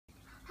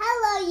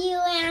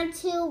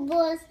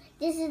YouTubers,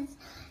 this is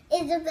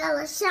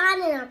Isabella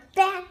shining her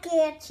back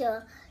at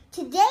you.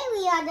 Today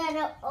we are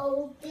gonna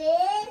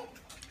open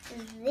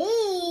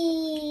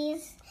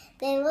these.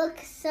 They look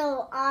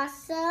so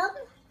awesome.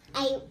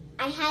 I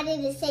had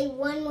to say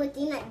one more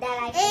thing that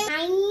I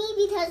find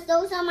me because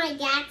those are my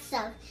dad's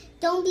stuff.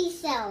 Don't be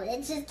sold.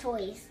 It's just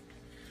toys.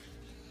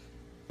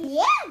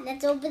 Yeah,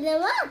 let's open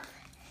them up.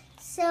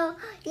 So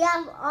you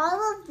have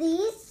all of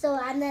these. So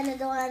I'm gonna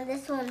go on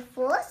this one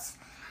first.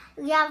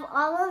 We have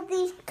all of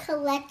these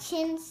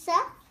collection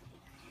stuff.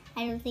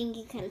 I don't think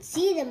you can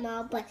see them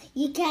all, but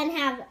you can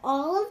have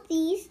all of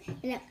these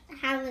and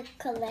have a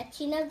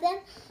collection of them.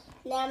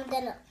 Now I'm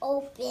gonna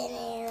open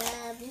it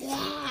up. Yeah,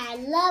 I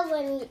love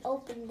when we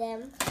open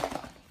them.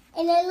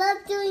 And I love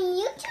doing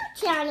YouTube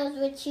channels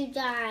with you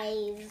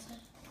guys.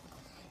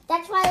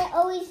 That's why I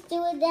always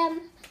do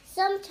them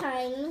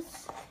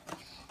sometimes.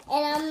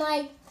 And I'm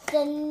like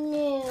the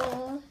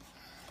new.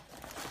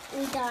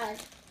 We got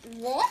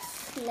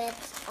this.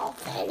 Let's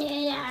open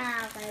it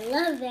up. I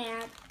love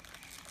that.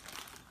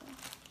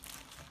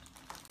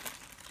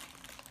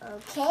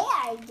 Okay,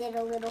 I did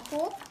a little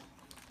hole.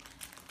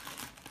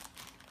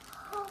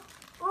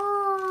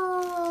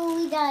 Oh,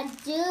 we got a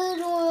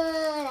dude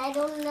one. I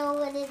don't know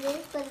what it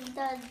is, but we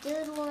got a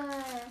dude one.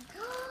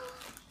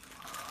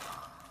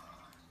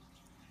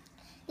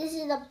 This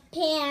is a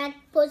pant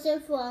person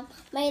from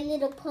My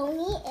Little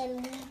Pony,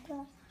 and we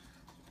got...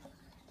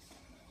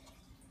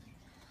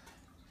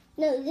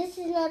 No, this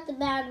is not the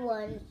bad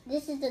one.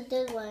 This is the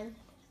good one,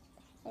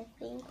 I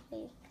think.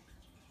 Wait.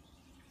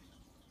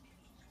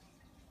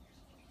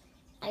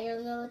 I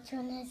don't know which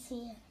one is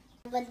here.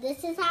 But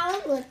this is how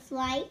it looks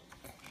like.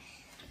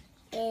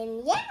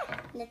 And yeah,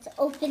 let's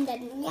open the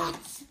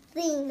next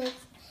thing.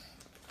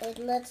 It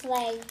looks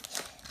like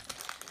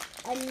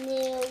a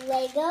new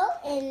Lego,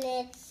 and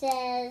it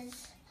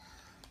says,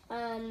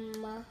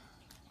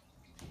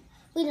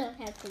 we don't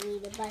have to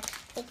read it, but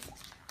it's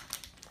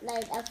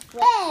like a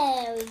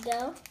there we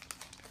go.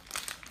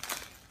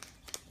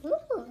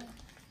 Ooh.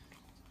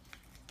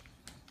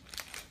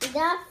 We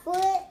got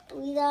foot,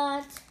 we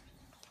got,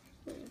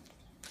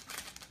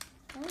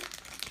 I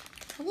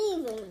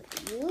didn't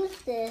even use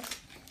this.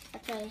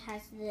 That's why it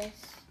has this.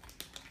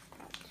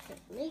 To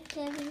make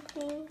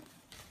everything.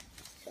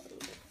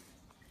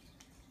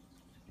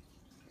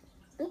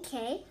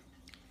 Okay.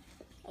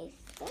 I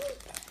think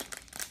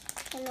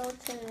I know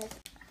what's in this.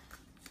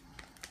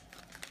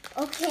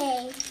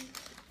 Okay.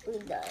 We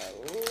got a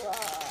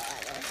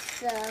lot of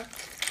stuff.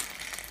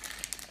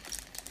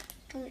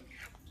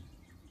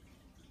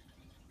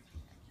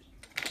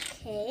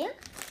 Okay.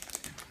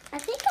 I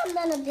think I'm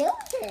gonna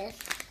build this.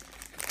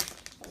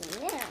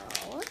 Now,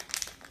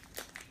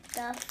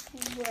 the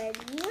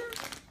Freddy.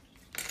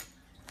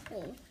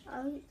 Wait,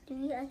 do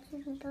we actually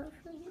do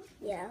Freddy?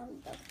 Yeah,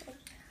 the Freddy.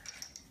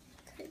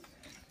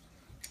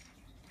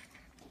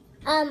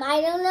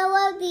 I don't know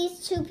what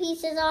these two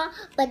pieces are,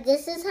 but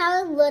this is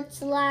how it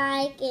looks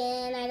like,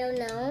 and I don't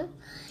know.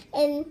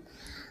 And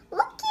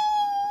look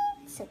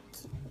it, so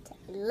cute.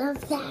 I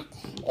love that,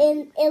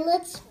 and it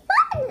looks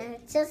fun.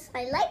 It's just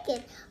I like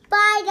it.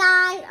 Bye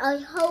guys. I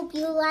hope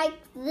you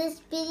liked this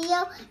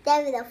video.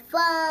 Give it a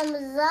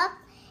thumbs up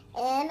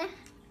and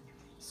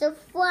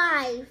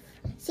subscribe.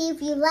 See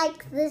if you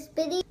like this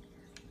video.